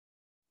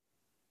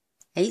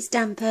Hey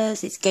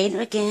Stampers, it's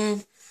Gaynor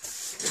again.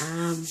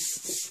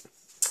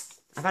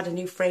 I've had a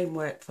new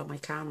framework for my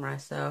camera,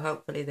 so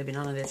hopefully there'll be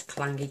none of this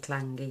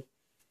clangy,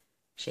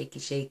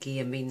 shaky,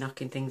 and me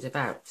knocking things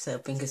about. So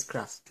fingers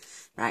crossed.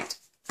 Right,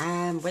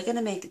 we're going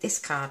to make this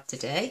card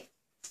today.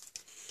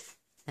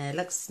 It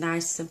looks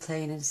nice and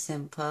plain and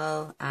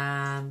simple,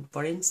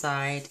 but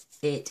inside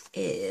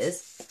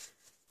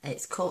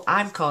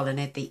I'm calling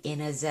it the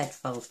Inner Z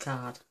Fold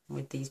card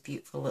with these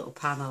beautiful little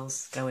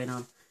panels going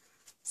on.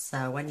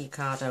 So when your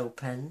card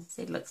opens,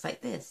 it looks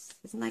like this.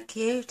 Isn't that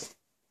cute?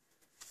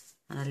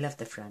 And I love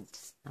the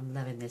front. I'm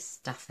loving this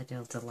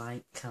Daffodil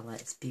Delight colour.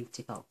 It's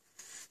beautiful.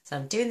 So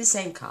I'm doing the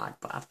same card,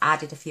 but I've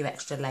added a few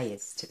extra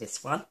layers to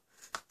this one.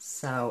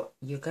 So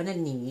you're going to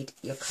need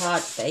your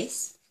card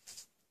face,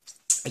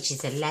 which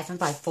is 11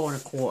 by 4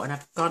 1/4. And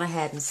I've gone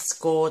ahead and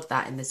scored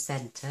that in the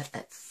centre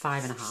at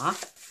 5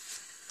 1/2.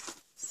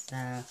 So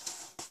I'm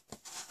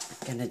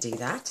going to do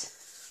that.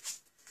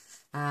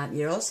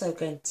 You're also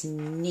going to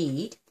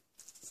need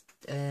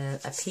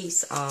a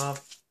piece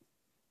of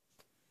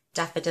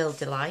Daffodil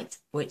Delight,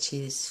 which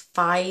is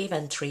 5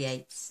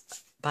 3/8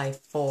 by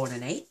 4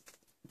 1/8.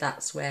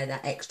 That's where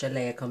that extra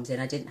layer comes in.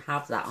 I didn't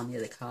have that on the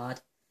other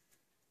card.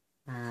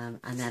 And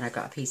then I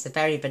got a piece of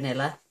Berry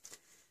Vanilla,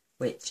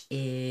 which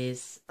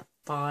is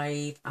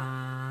 5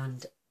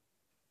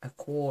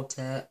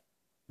 1/4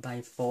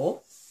 by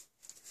 4.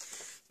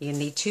 You're going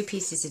to need 2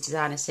 pieces of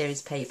Designer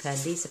Series paper, and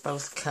these are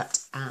both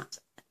cut at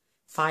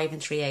 5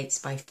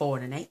 3/8 by 4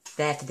 1/8.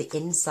 They're for the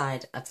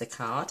inside of the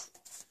card,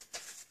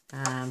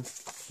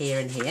 here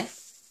and here,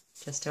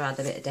 just to add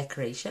a bit of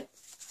decoration.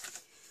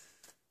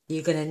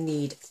 You're going to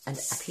need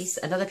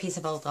another piece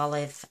of Old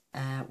Olive,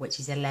 which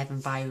is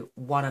 11 by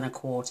 1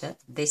 1/4.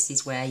 This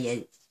is where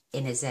your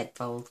Inner Z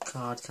Fold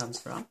card comes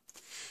from.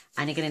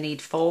 And you're going to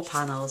need 4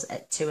 panels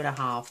at 2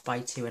 1/2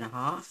 by 2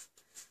 1/2,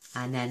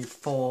 and then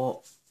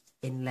 4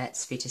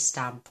 inlets for you to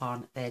stamp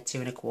on. They're 2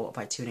 1/4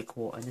 by 2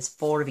 1/4, and there's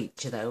 4 of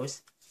each of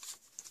those.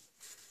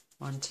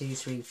 1, 2,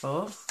 3,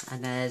 4,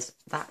 and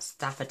that's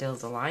Daffodil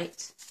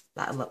Delight.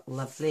 That'll look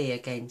lovely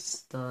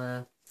against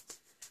the,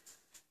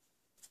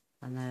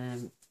 and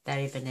then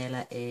Berry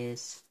Vanilla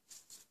there's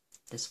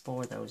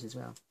 4 of those as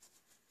well.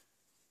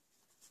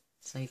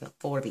 So you've got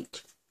 4 of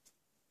each.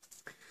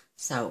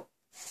 So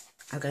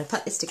I'm going to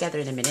put this together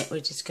in a minute.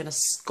 We're just going to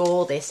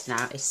score this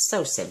now. It's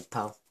so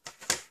simple.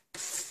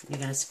 You're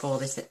going to score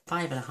this at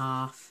 5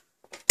 1/2.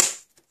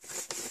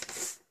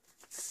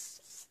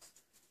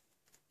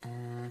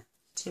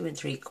 2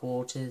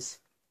 3/4,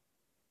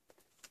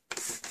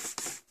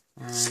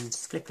 and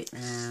flip it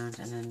round,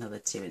 and another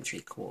 2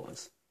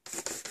 3/4.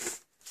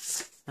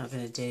 What I'm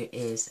going to do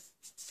is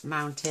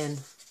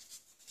mountain.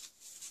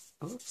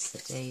 Oops, the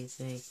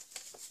daisy.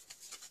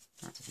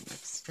 That doesn't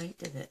look straight,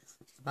 does it?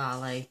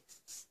 Valley.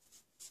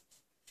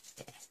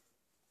 Yeah.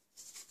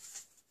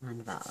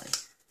 And valley.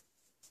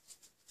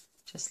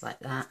 Just like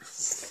that.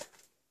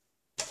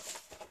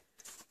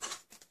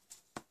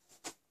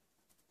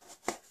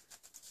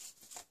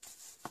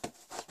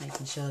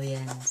 Making sure the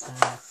ends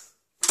are.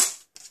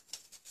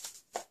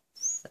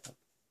 So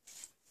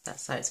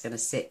that's how it's going to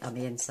sit on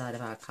the inside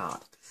of our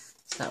card.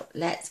 So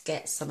let's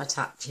get some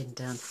attaching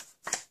done.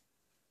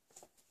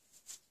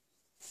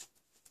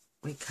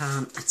 We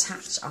can't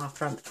attach our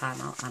front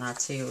panel and our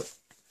 2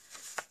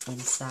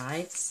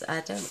 insides.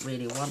 I don't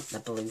really want the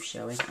blue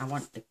showing. I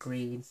want the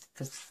green,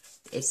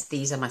 because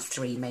these are my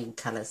 3 main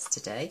colours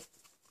today.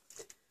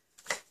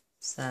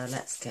 So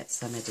let's get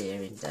some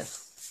adhering done.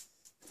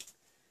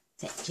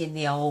 Taking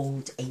the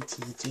old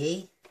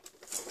ATG,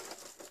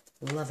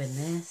 loving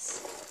this,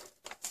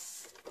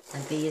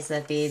 and these are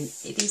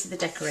the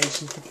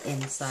decorations for the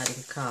inside of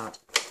the card.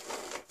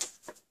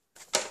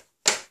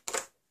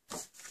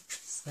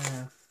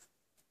 So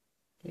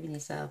giving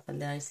yourself a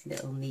nice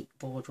little neat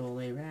border all the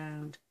way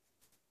around.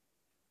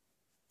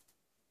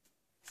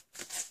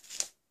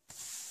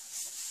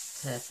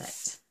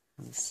 Perfect.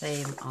 And the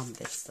same on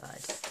this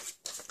side.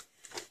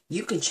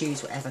 You can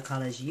choose whatever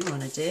colours you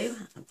want to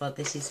do, but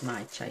this is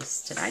my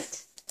choice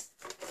tonight.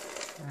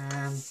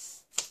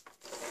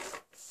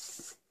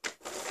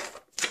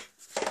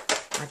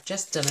 I've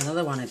just done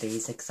another one of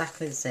these,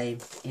 exactly the same,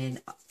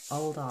 in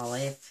Old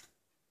Olive,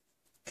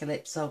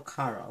 Calypso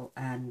Coral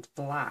and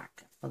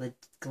Black for the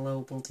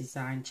Global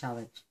Design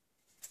Challenge.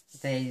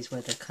 These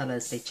were the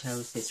colours they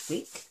chose this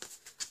week.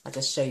 I'll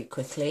just show you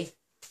quickly.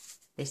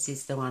 This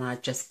is the one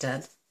I've just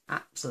done.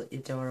 Absolutely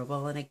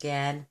adorable. And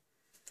again,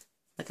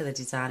 look at the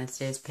Designer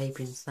Series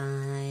paper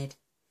inside.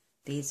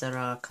 These are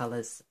our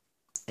colours.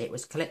 It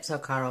was Calypso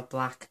Coral,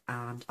 Black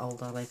and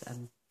Old Olive,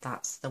 and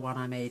that's the one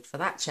I made for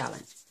that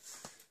challenge.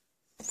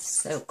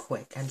 So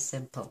quick and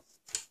simple.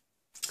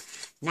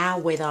 Now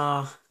we're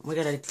going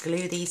to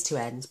glue these 2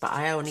 ends, but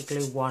I only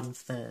glue one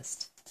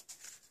first.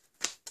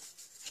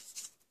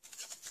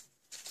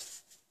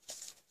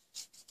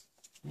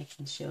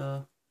 Making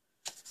sure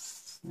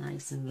it's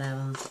nice and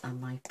level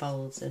and my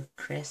folds are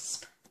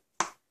crisp.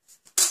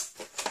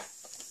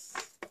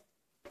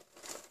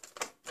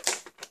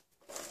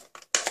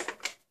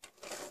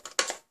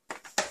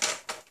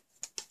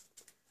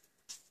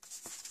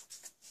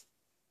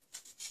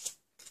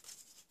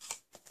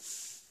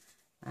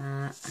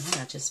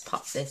 just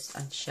pop this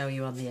and show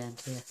you on the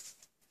end here.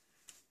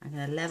 I'm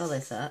going to level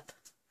this up.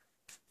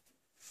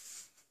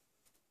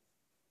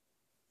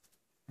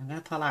 I'm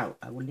going to pull out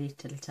a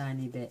little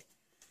tiny bit.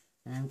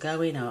 And I'm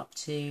going up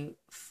 2,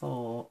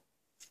 4.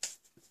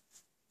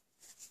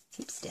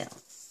 Keep still.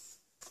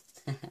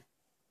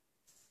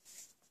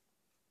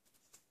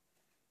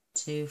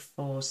 2,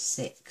 4,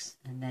 6.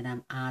 And then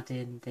I'm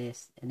adding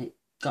this. And it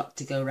got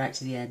to go right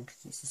to the end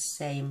because it's the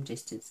same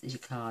distance as your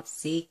card.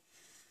 See?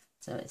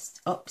 So it's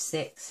up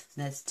 6.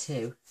 There's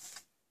 2.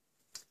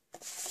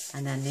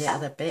 And then the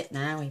other bit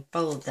now, we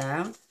fold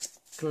down,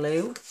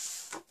 glue.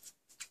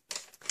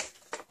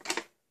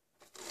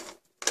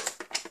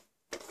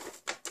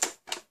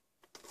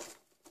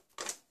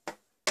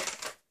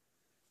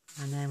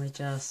 And then we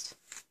just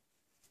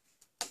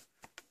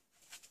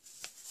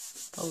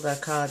fold our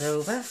card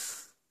over.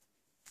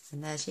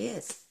 And there she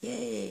is.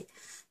 Yay!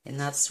 Isn't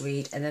that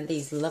sweet? And then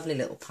these lovely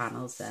little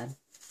panels then,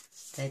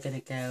 they're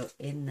going to go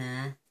in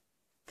there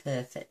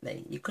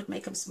perfectly. You could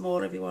make them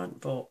smaller if you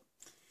want, but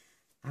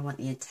I want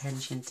the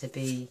intention to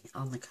be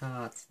on the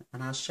card.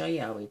 And I'll show you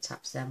how we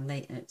attach them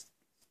later. It's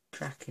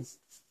cracking.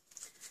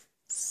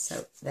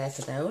 So there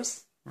for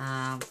those.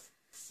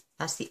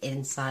 That's the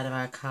inside of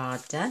our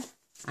card done.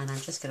 And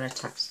I'm just going to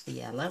attach the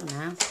yellow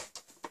now.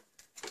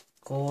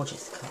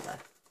 Gorgeous colour.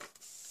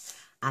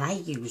 And I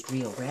used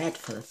real red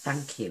for the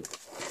thank you.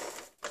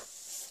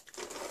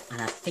 And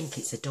I think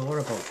it's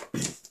adorable.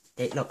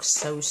 It looks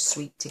so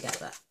sweet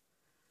together.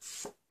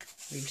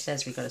 Who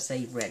says we've got to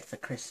save red for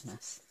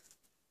Christmas?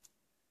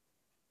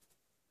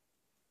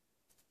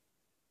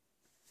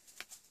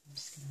 I'm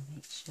just going to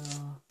make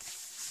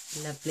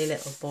sure. Lovely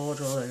little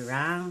border all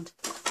around.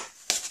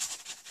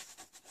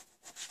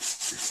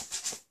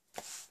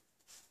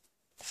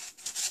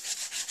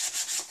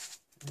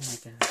 There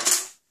we go.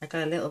 I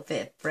got a little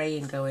bit of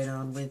fraying going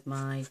on with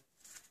my,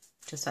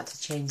 just had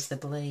to change the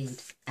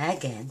blade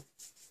again.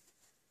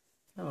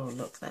 Oh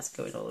look, that's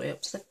going all the way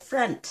up to the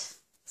front.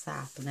 What's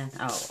happening?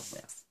 Oh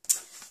well,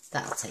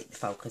 that'll take the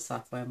focus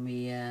off when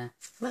we,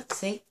 look,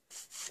 see,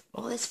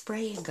 all this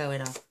spraying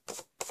going on.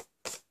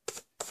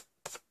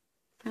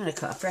 I'm going to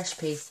cut a fresh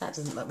piece, that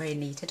doesn't look very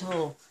neat at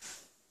all.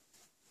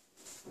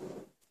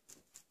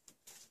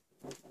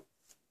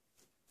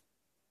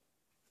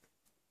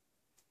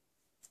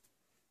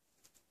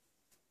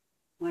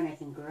 When I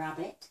can grab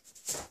it,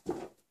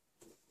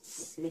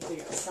 slip it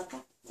at the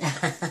sucker.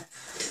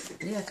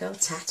 Look how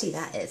tatty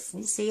that is. Can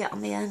you see it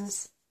on the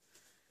ends?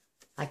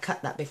 I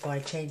cut that before I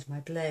changed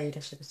my blade. I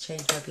should have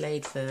changed my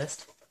blade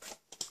first.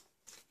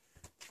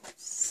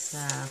 So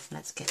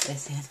let's get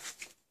this in.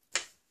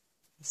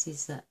 This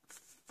is the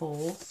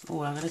 4.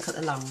 Oh, I'm going to cut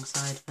the long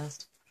side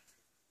first.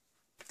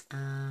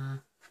 5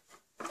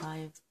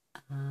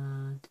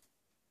 and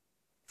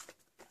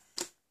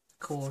a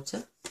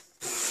quarter.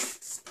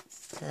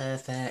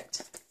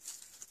 Perfect.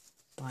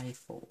 By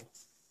 4.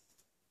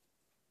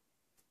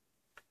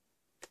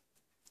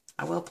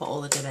 I will put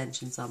all the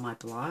dimensions on my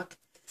blog.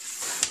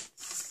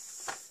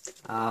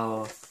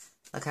 Oh,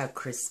 look how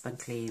crisp and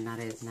clean that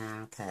is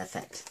now.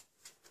 Perfect.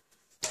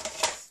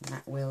 And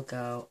that will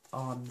go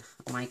on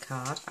my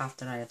card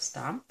after I have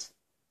stamped.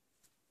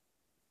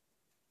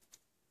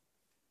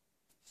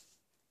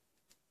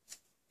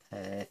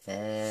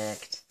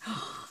 Perfect.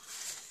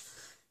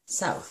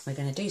 So, we're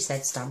going to do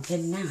said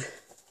stamping now. I'm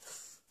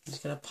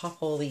just going to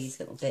pop all these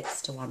little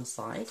bits to one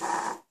side.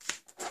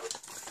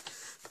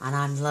 And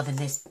I'm loving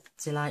this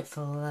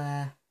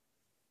delightful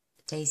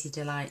Daisy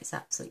Delight. It's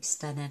absolutely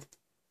stunning.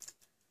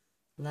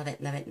 Love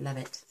it, love it, love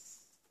it.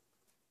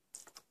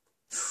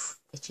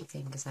 Itchy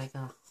fingers I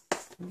got.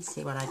 Let me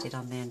see what I did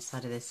on the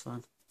inside of this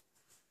one.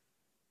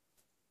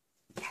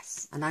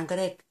 Yes, and I'm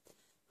going to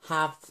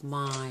have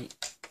my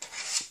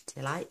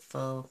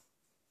delightful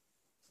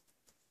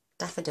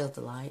Daffodil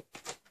Delight.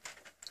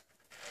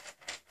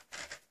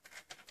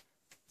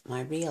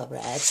 My real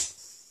red.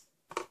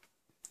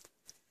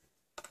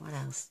 What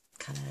else?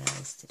 Colour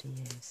else did I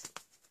use?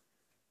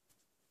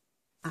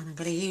 And I'm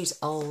going to use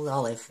Old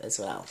Olive as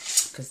well,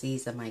 because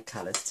these are my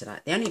colours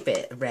tonight. The only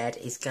bit of red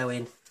is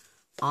going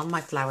on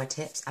my flower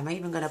tips. I'm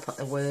even going to put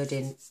the word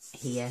in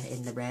here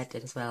in the red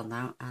as well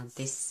now. And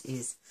this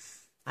is,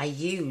 I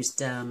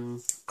used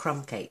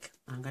crumb cake.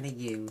 I'm going to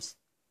use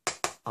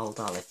Old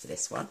Olive for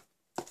this one.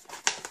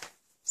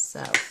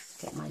 So,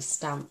 get my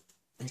stamp,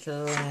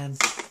 little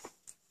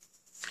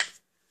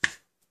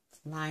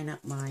line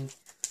up my,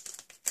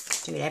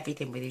 doing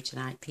everything with you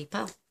tonight,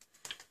 people.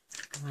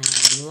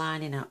 I'm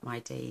lining up my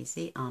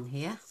daisy on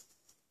here.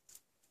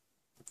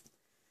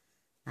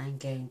 I'm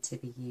going to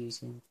be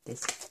using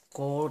this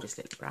gorgeous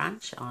little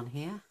branch on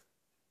here.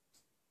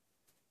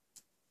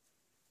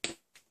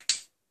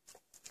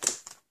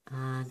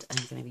 And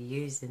I'm going to be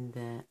using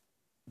the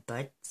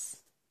buds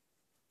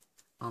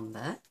on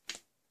there.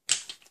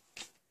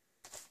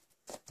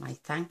 My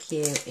thank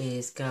you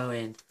is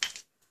going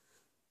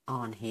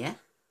on here.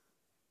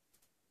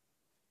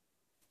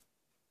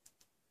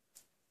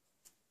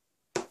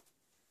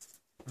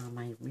 And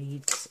my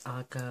reeds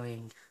are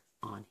going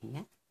on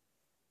here.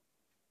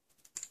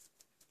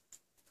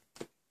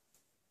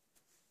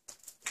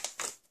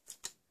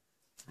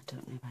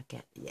 don't know if I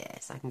get,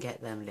 yes, I can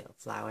get them little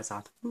flowers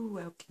on. Ooh,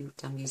 how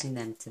cute. I'm using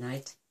them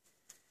tonight.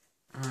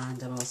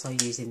 And I'm also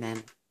using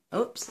them,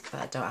 oops,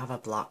 but I don't have a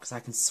block, so I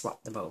can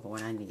swap them over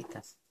when I need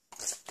them.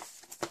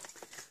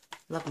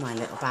 Love my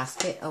little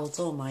basket. Holds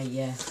all my,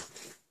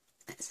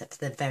 except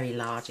for the very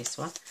largest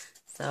one.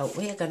 So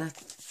we're going to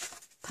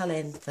pull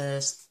in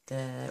first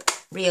the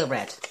Real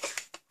Red.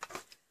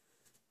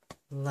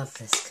 Love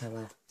this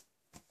colour.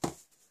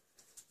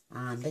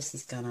 And this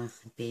is going to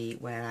be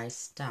where I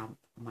stamp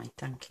my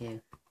thank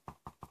you.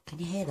 Can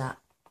you hear that?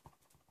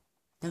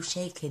 No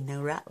shaking,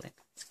 no rattling.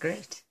 It's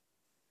great.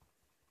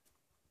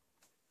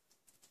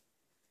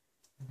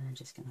 And I'm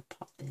just going to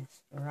pop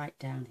this right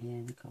down here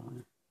in the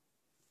corner.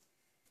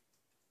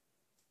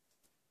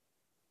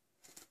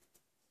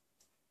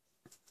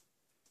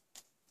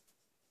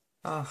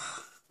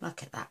 Oh,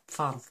 look at that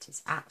font.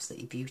 It's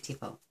absolutely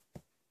beautiful.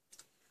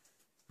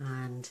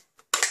 And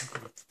I'm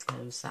going to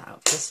close that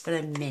up just for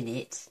a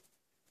minute.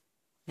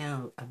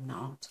 No, I'm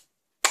not.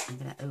 I'm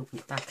going to open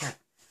it back up.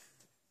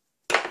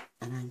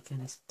 And I'm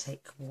going to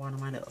take one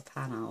of my little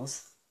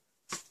panels.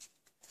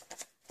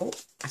 Oh,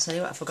 I tell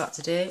you what I forgot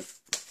to do.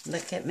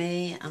 Look at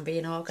me, I'm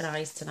being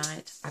organised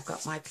tonight. I've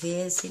got my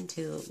piercing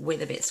tool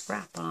with a bit of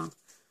scrap on.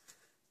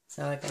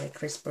 So I get a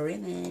crisper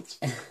image.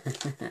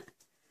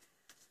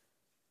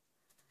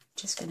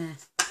 Just going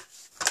to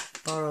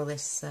borrow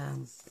this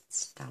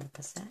stamp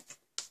a sec.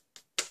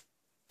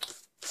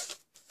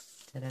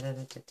 Da -da -da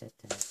 -da -da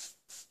 -da.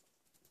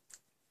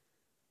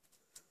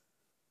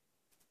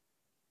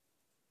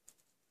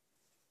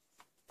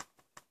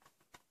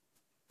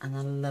 And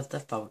I love the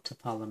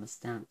photopolymer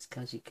stamps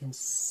because you can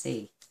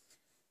see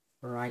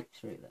right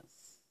through them.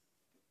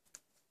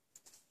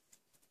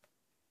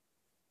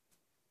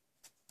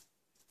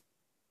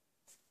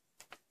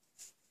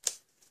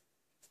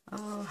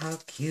 Oh, how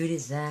cute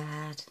is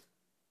that?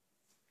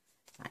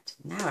 Right,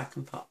 now I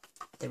can pop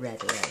the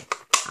red away.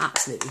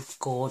 Absolutely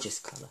gorgeous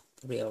colour,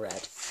 the Real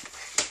Red.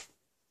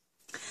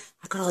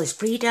 I've got all this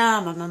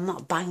freedom and I'm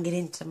not banging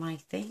into my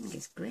thing.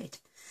 It's great.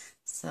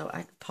 So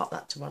I can pop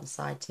that to one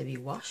side to be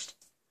washed.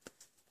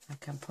 I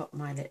can put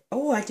my lid.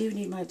 Oh, I do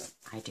need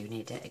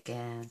it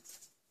again.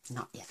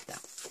 Not yet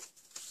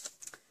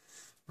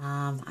though.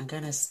 I'm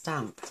going to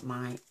stamp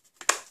my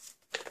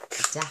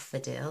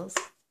daffodils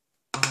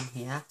on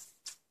here.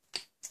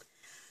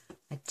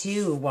 I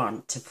do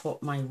want to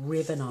put my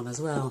ribbon on as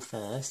well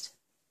first.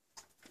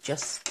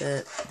 Just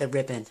the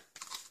ribbon.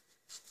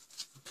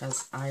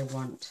 Because I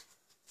want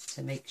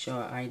to make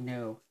sure I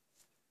know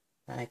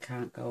that I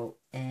can't go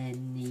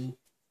any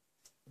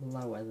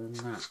lower than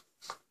that.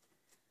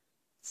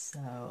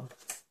 So,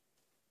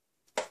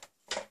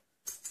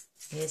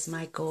 here's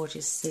my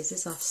gorgeous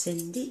scissors off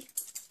Cindy.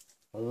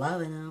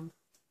 Loving them.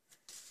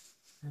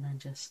 And I'm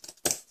just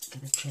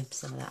going to trim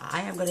some of that.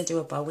 I am going to do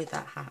a bow with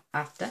that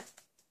after.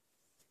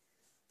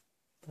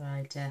 But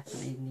I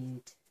definitely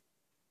need...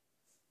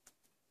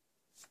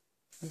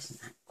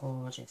 Isn't that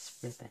gorgeous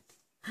ribbon?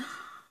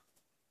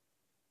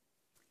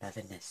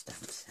 Loving this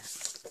stamp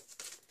set.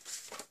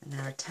 And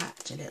now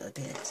attach a little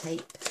bit of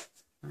tape.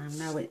 I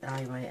know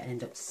I might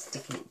end up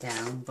sticking it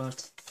down,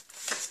 but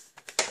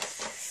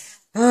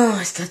oh,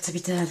 it's got to be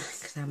done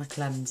because I'm a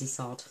clumsy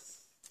sod.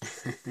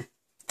 It's a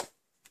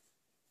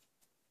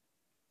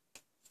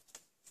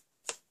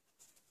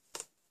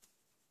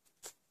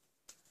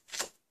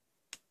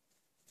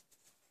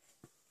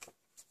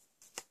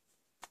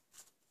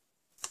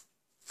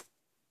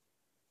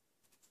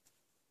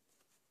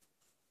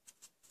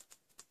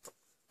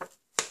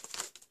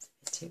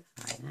bit too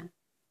high now.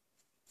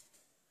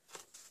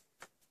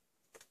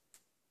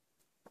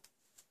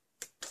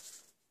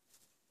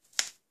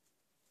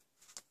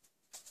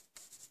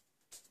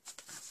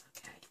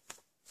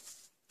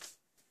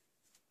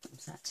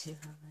 Is that too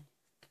high?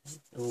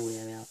 Okay. Oh,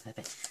 there we are,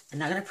 perfect. I'm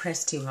not going to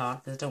press too hard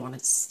because I don't want it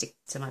to stick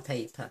to my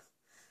paper.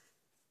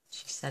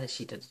 She said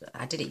she did it.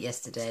 I did it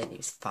yesterday and it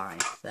was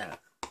fine, so.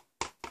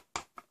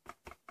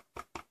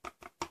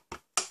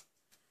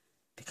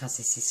 Because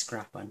this is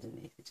scrap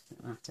underneath, it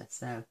doesn't matter.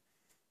 So,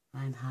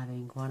 I'm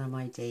having one of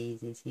my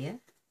daisies here.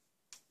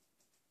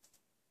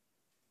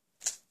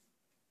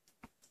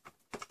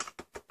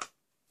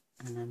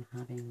 And I'm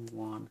having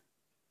one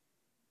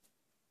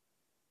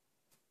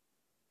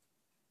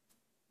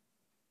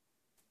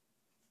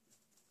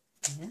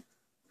here.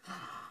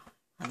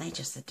 Aren't they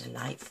just a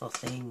delightful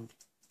thing?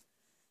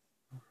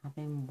 I'm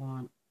having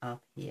one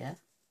up here.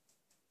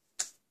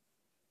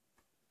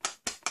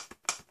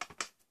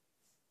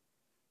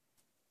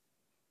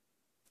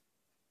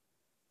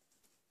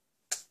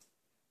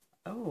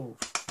 Oh,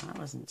 that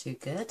wasn't too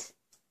good.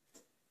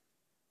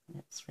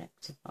 Let's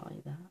rectify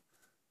that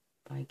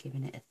by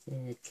giving it a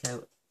third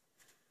coat.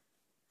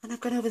 And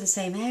I've gone over the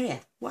same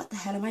area. What the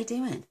hell am I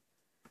doing?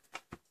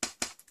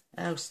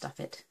 Oh, stuff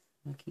it.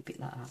 I'll keep it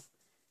like that.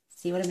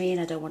 See what I mean?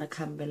 I don't want to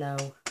come below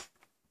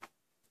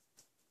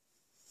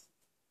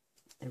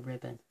the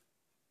ribbon.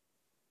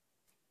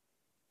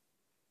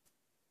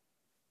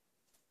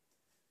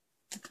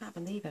 I can't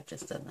believe I've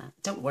just done that.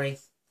 Don't worry,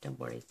 don't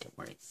worry, don't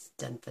worry. It's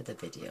done for the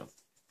video.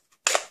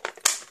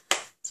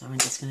 So I'm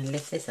just going to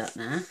lift this up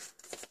now.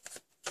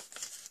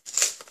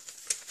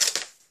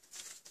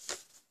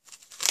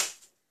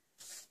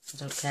 I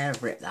don't care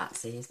if I rip that,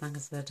 see, as long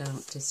as I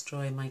don't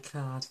destroy my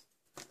card.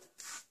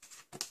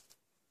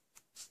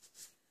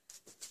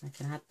 I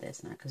can add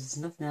this now because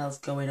there's nothing else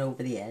going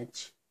over the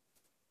edge.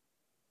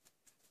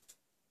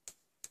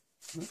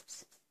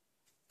 Oops.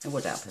 It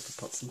would help if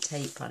I put some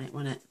tape on it,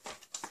 wouldn't it?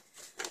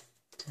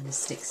 Trying to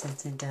stick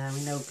something down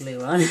with no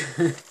glue on.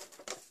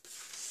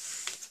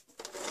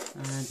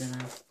 I don't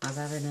know. I was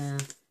having a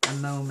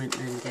moment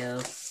then,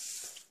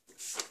 girls.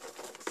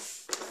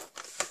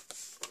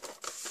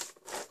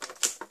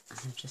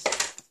 I'm just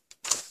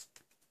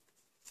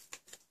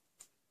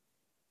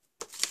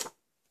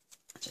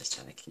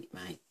trying to keep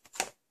my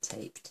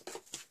taped.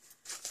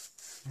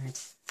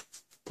 Right.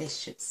 This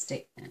should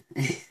stick now.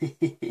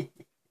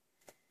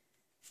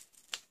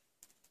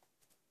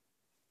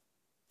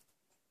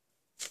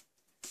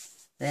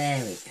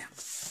 There we go.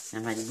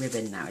 And my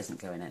ribbon now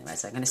isn't going anywhere.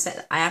 So I'm going to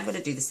set, I am going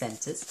to do the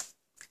centres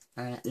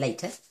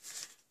later.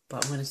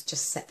 But I'm going to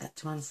just set that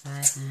to one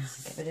side now.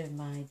 Get rid of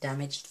my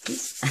damaged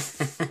piece.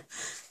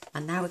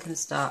 And now we're going to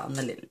start on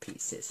the little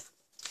pieces.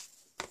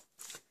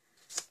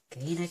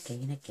 Gainer,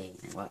 gainer,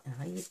 gainer. What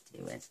are you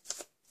doing?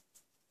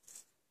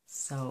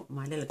 So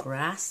my little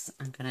grass,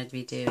 I'm going to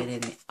be doing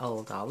in the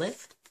old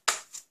olive.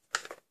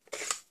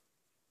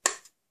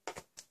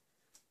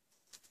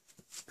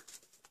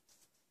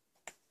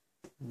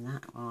 And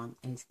that one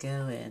is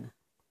going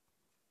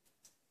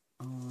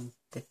on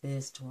the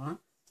first one.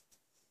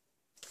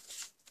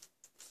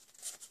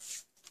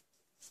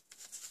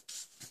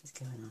 It's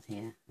going on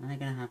here. And I'm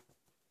going to have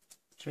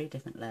 3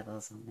 different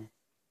levels on this.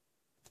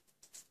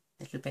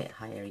 A little bit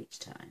higher each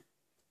time.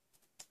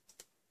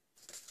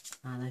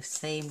 And the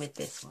same with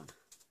this one.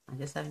 I'm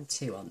just having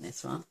 2 on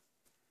this one.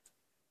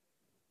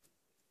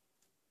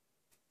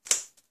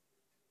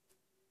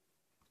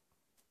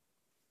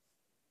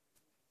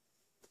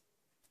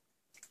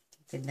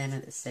 Keeping them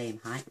at the same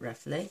height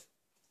roughly.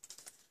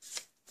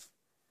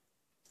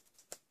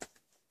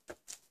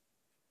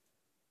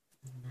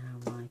 And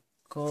now my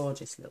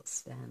gorgeous little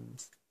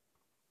stems.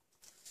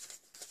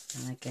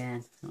 And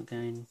again, I'm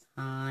going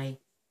high,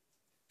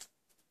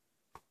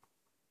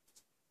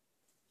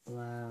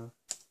 low,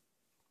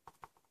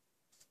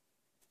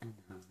 and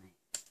high.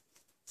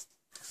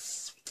 How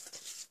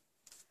sweet.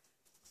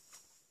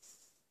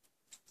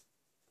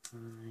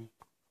 High,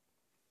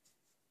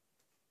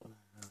 low,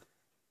 high.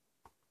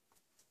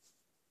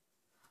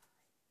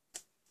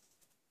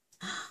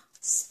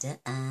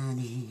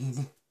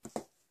 Stunning.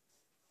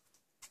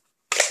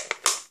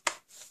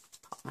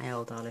 Pop my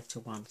old olive to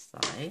one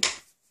side.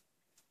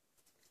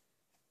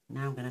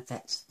 Now I'm going to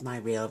fetch my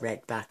real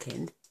red back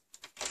in.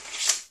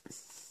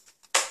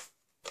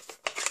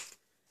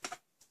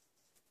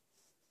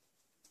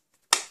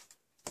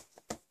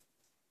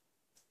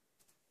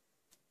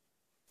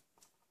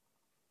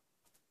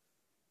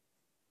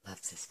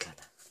 Loves this colour.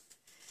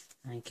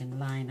 I can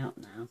line up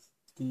now.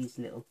 These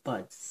little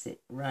buds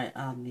sit right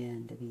on the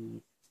end of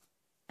these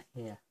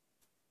here.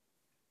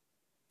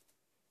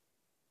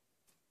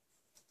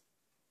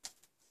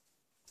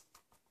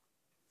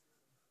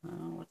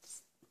 Oh,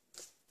 what's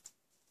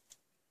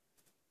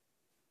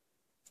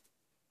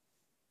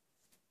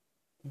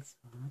this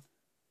one?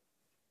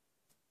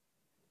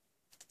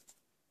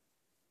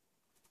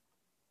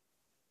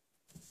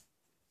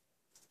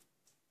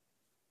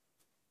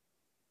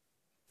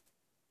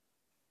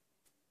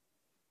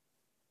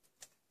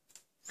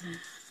 Look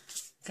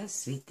how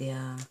sweet they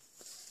are.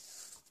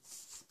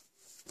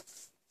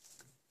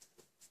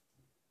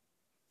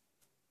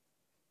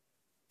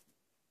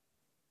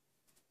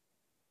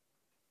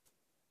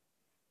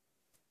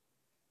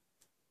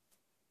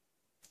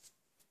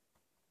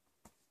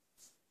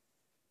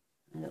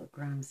 My little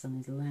grandson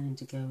is learning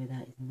to go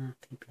without his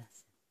nappy,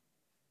 bless him.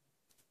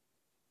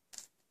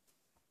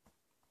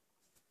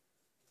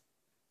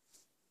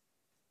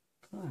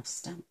 Oh, I've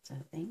stamped,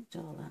 I've inked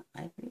all that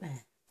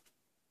everywhere.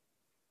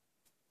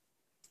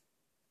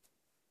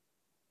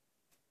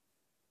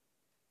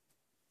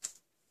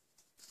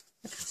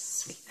 Look how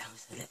sweet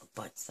those little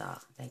buds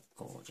are. They're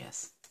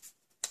gorgeous.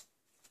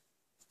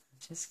 I'm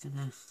just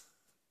gonna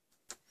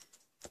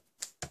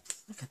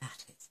look at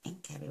that. It's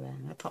ink everywhere.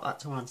 I'm gonna put that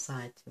to one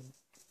side to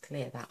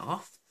clear that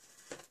off.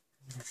 I'm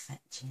gonna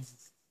fetch in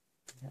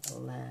a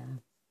little.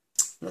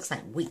 Looks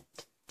like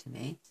wheat to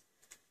me.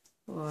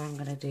 Or I'm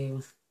gonna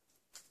do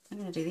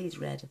these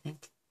red, I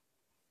think.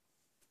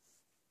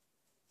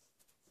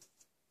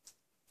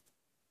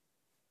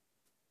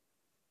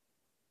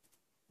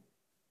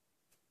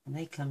 And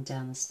they come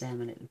down the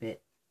stem a little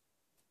bit.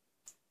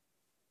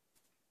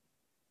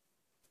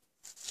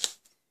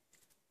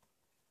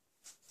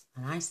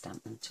 And I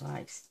stamped them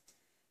twice.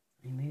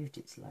 I moved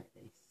it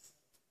slightly.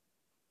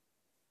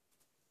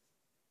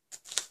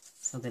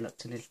 So they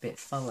looked a little bit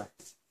fuller.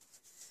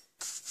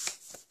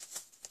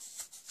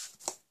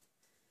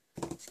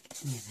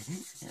 Give me a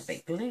minute. Got a bit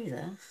of glue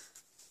there.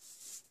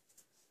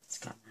 It's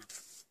gone now.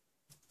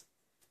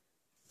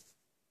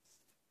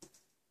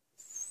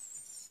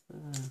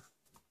 So,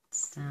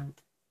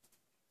 stamp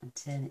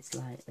turn it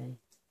slightly,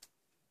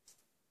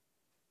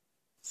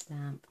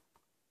 stamp,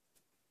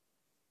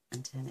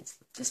 and turn it,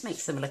 just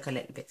makes them look a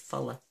little bit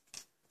fuller.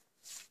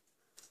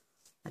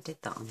 I did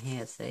that on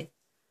here, see?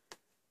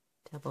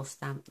 Double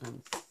stamp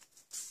them.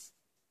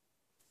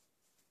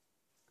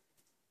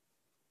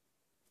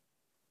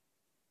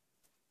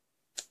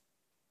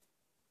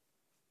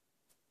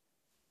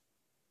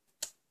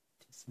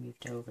 Just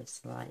moved over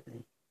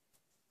slightly.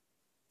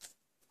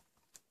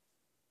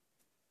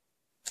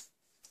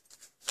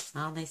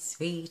 Aren't they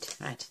sweet?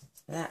 Right,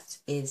 that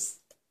is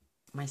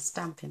my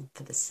stamping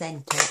for the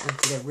centre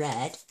and for the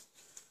red.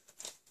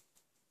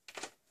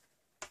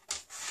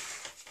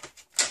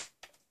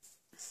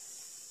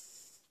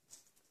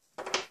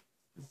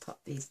 And pop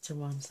these to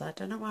one side. I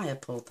don't know why I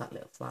pulled that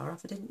little flower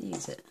off. I didn't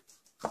use it.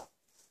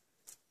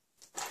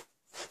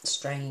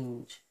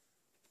 Strange.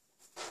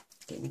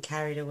 Getting me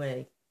carried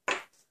away.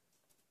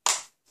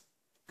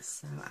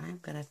 So I'm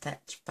going to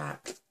fetch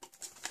back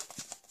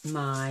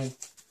my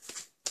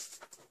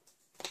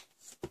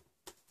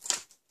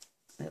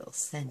little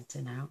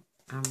centre now.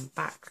 I'm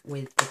back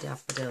with the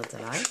Daffodil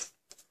Delight.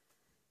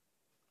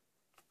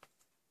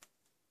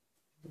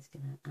 I'm just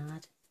going to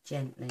add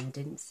gently.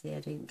 I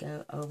didn't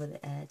go over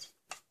the edge.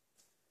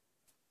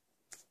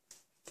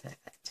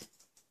 Perfect.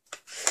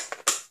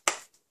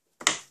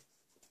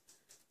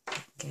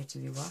 Go to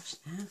be washed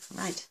now.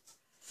 Right.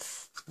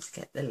 Let's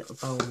get the little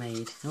bow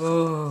made.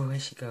 Oh, here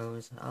she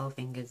goes. All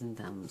fingers and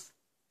thumbs.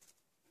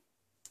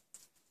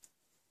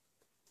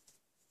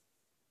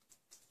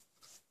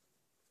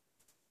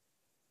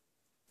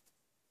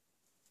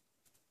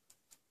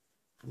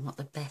 I'm not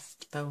the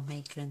best bow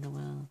maker in the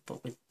world,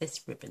 but with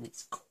this ribbon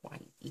it's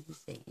quite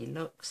easy. It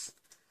looks,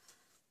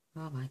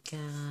 oh my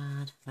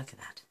god, look at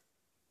that.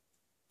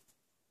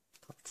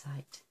 Pull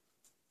tight.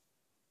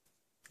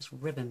 This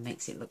ribbon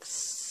makes it look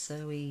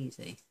so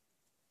easy.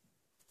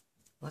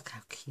 Look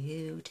how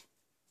cute.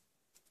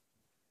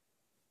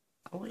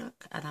 Oh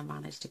look, and I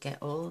managed to get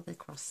all the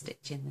cross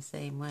stitch in the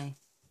same way.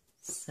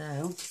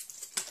 So,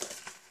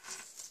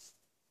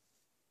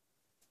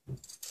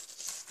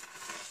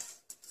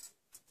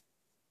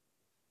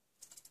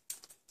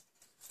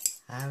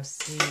 how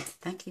sweet.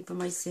 Thank you for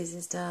my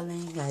scissors,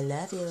 darling. I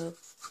love you.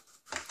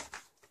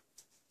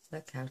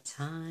 Look how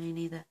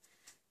tiny that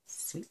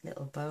sweet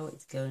little bow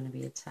is going to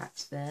be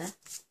attached there.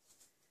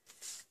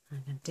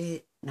 I'm going to do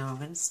it. No, I'm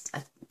going to...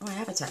 Oh, I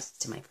have attached it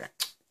to my friend.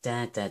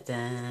 Da, da,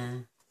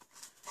 da.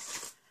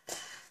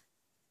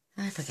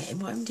 I'm forgetting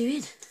what I'm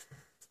doing.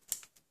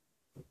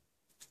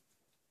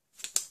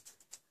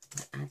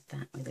 I'll add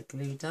that with a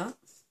glue dot.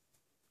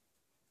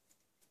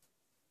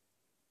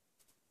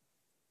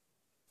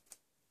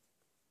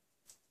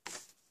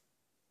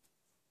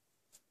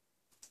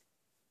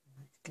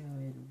 Go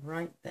in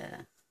right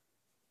there.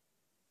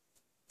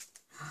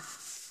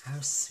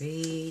 How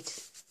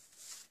sweet.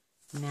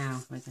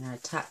 Now we're going to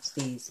attach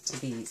these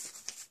to these.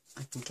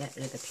 I can get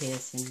rid of the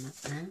piercing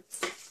now.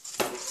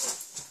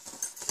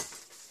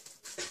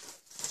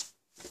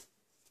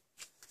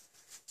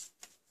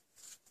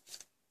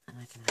 And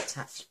I can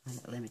attach my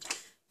little image.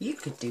 You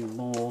could do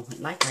more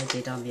like I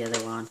did on the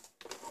other one.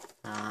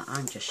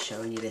 I'm just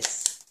showing you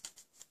this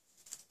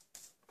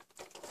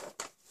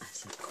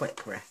as a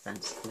quick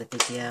reference for the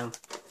video.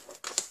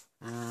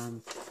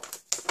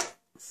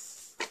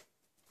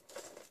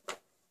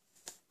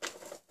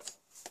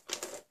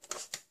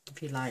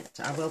 If you liked,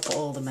 I will put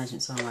all the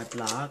measurements on my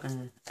blog,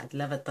 and I'd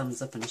love a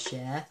thumbs up and a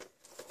share.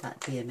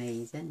 That'd be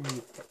amazing.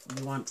 And if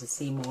you want to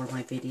see more of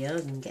my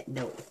videos and get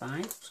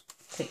notified,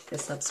 click the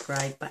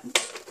subscribe button.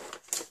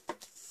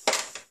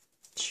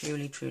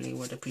 Truly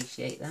would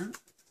appreciate that. I'm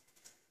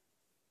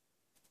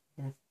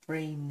going to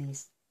frame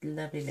these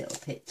lovely little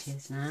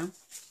pictures now.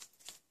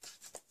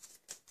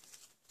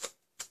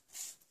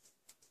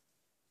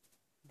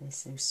 They're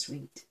so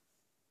sweet.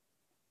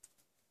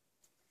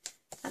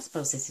 I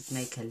suppose this would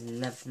make a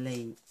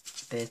lovely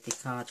birthday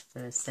card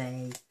for,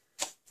 say,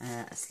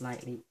 a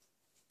slightly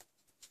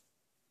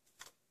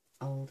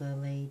older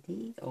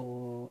lady,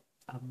 or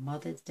a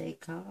Mother's Day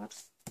card.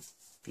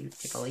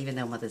 Beautiful, even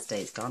though Mother's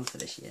Day is gone for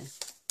this year.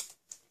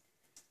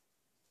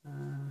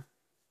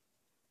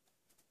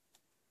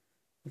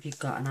 If you've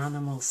got an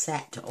animal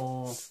set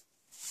or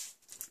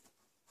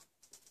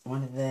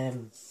one of the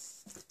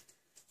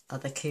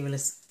other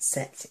coolest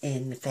sets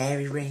in the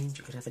fairy range,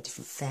 you could have a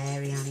different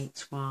fairy on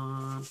each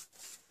one.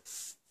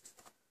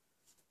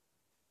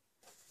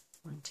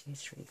 1, 2,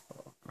 3,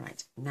 4.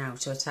 Right, now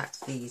to attach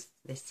these,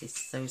 this is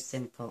so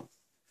simple.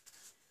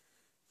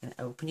 You're going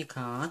to open your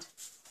card.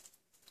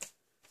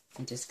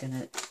 You're just going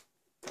to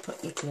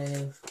put your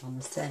glue on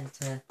the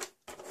centre,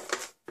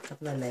 a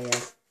couple of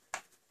layers,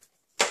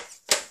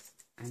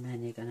 and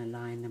then you're going to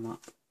line them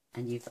up.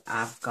 And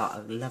I've got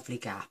a lovely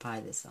gap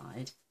either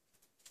side.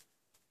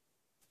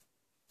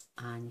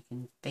 And you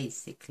can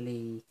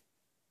basically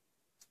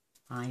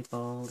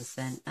eyeball the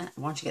centre.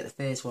 Once you get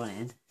the first one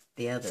in,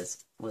 the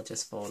others will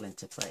just fall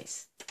into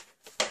place,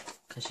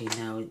 because you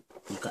know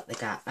you've got the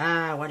gap.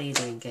 Ah, what are you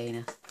doing,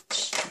 Gaynor?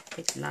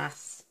 Big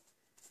lass.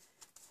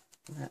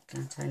 Look,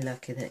 aren't I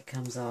lucky that it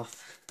comes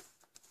off?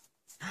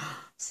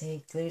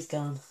 See, glue's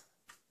gone.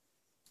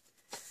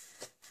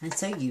 I'm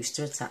so used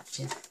to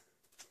attaching.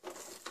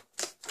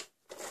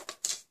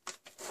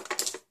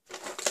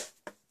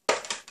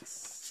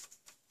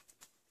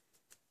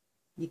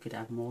 You could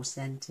have more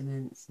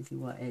sentiments if you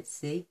wanted.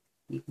 See,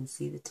 you can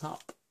see the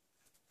top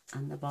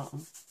and the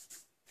bottom.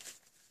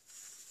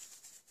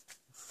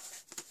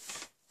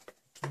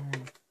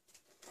 Again.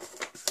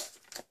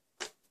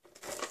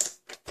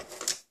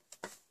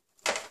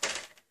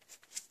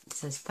 It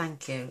says,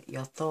 thank you,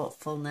 your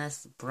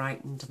thoughtfulness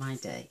brightened my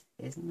day.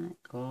 Isn't it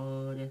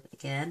gorgeous?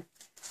 Again,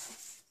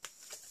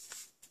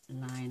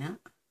 line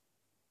up,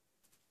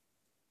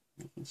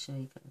 making sure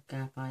you've got a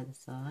gap either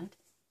side.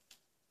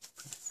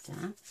 Press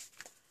down.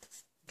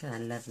 Look at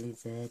that lovely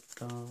Z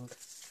gold.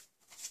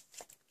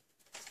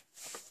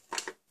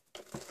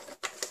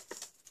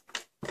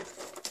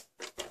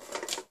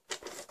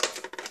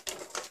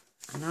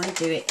 And I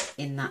do it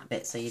in that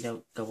bit so you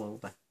don't go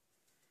over.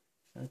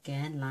 So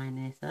again, line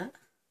this up,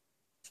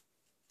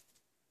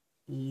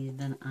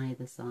 even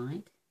either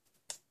side.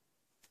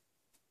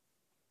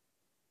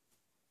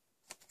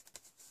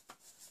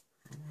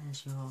 And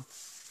there's your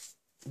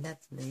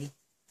lovely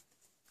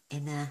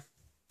inner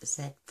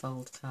Z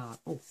fold card.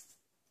 Oh,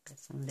 got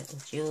some little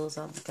jewels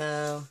on the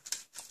go.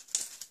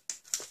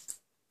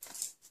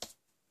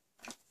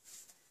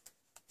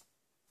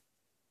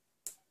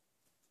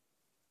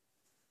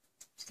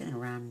 Just going to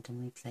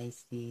randomly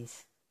place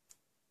these.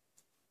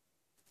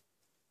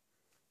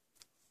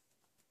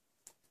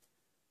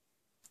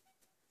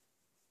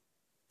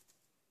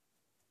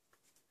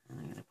 And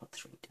I'm going to put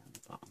 3 down the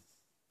bottom.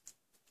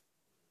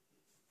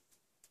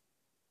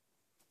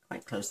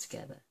 Quite close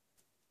together.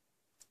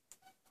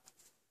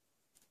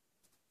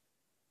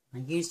 I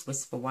used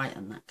Whisper White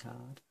on that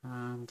card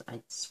and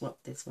I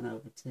swapped this one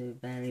over to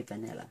Very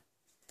Vanilla.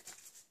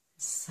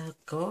 It's so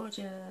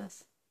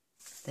gorgeous.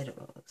 They don't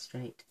look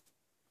straight.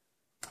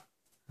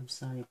 I'm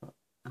sorry, but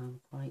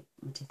I'm quite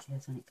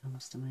meticulous when it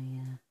comes to my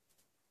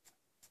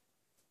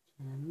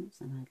gems,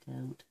 and I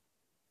don't.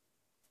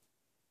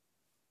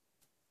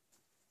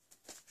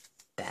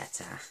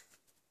 Better.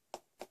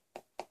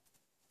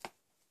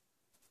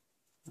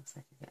 Looks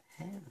like I've got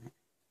hair on it.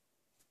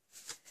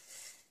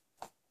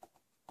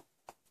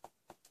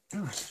 Oh, I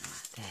don't know.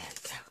 There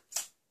we go.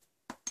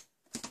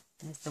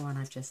 There's the one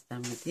I've just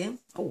done with you.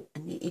 Oh,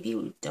 and if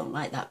you don't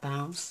like that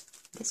bounce,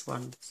 this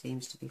one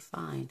seems to be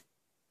fine.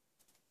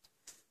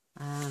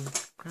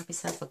 Grab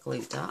yourself a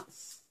glue dot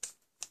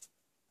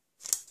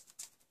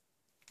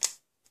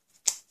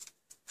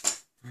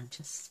and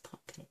just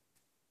pop it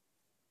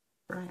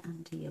right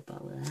under your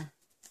bow there,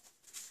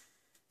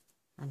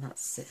 and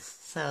that's it.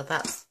 So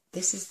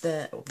this is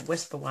the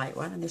Whisper White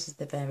one, and this is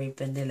the Very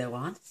Vanilla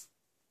one.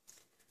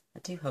 I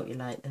do hope you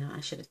like that.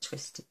 I should have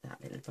twisted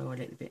that little bow a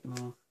little bit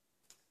more.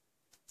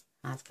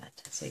 That's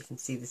better, so you can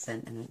see the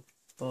sentiment.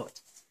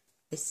 But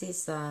this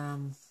is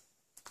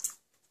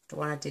the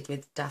one I did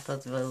with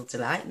Daffodil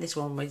Delight, and this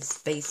one was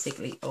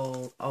basically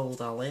all Old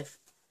Olive,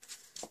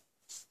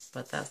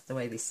 but that's the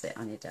way they sit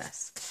on your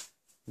desk,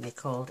 and they're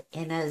called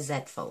Inner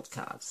Z Fold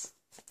cards.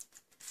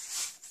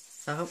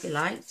 So I hope you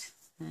liked.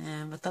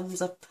 A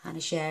thumbs up and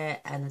a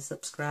share and a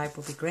subscribe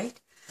would be great.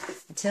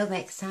 Until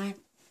next time,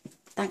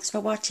 thanks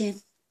for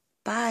watching.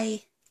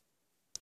 Bye.